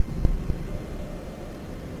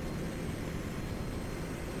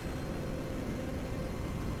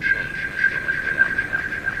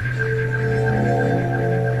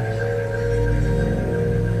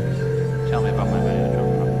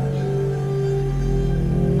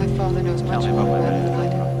much more about it than I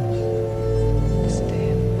do. Listen to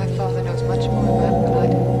him. My father knows much more about it than I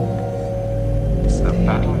do. Listen to him. The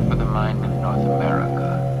battle for the mind of North America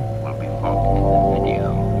will be fought in the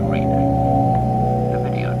video arena, the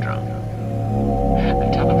video drone. The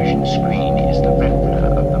television screen is the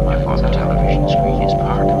retina of the mind. For the television screen is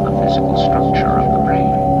part of the physical structure of the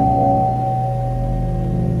brain.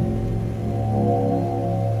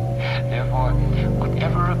 Therefore,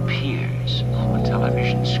 whatever appears on the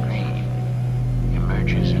television screen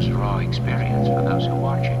emerges as raw experience for those who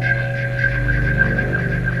watch it.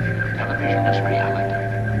 Television is reality,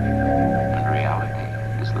 and reality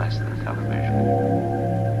is less than television.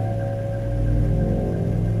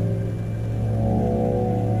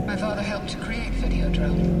 My father helped to create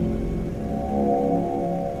Videodrome.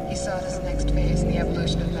 He saw it as the next phase in the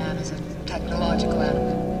evolution of man as a technological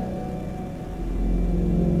animal.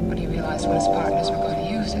 When he realized what his partners were going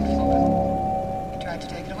to use it for, he tried to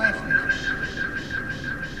take it away from them.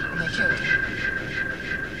 And they killed him.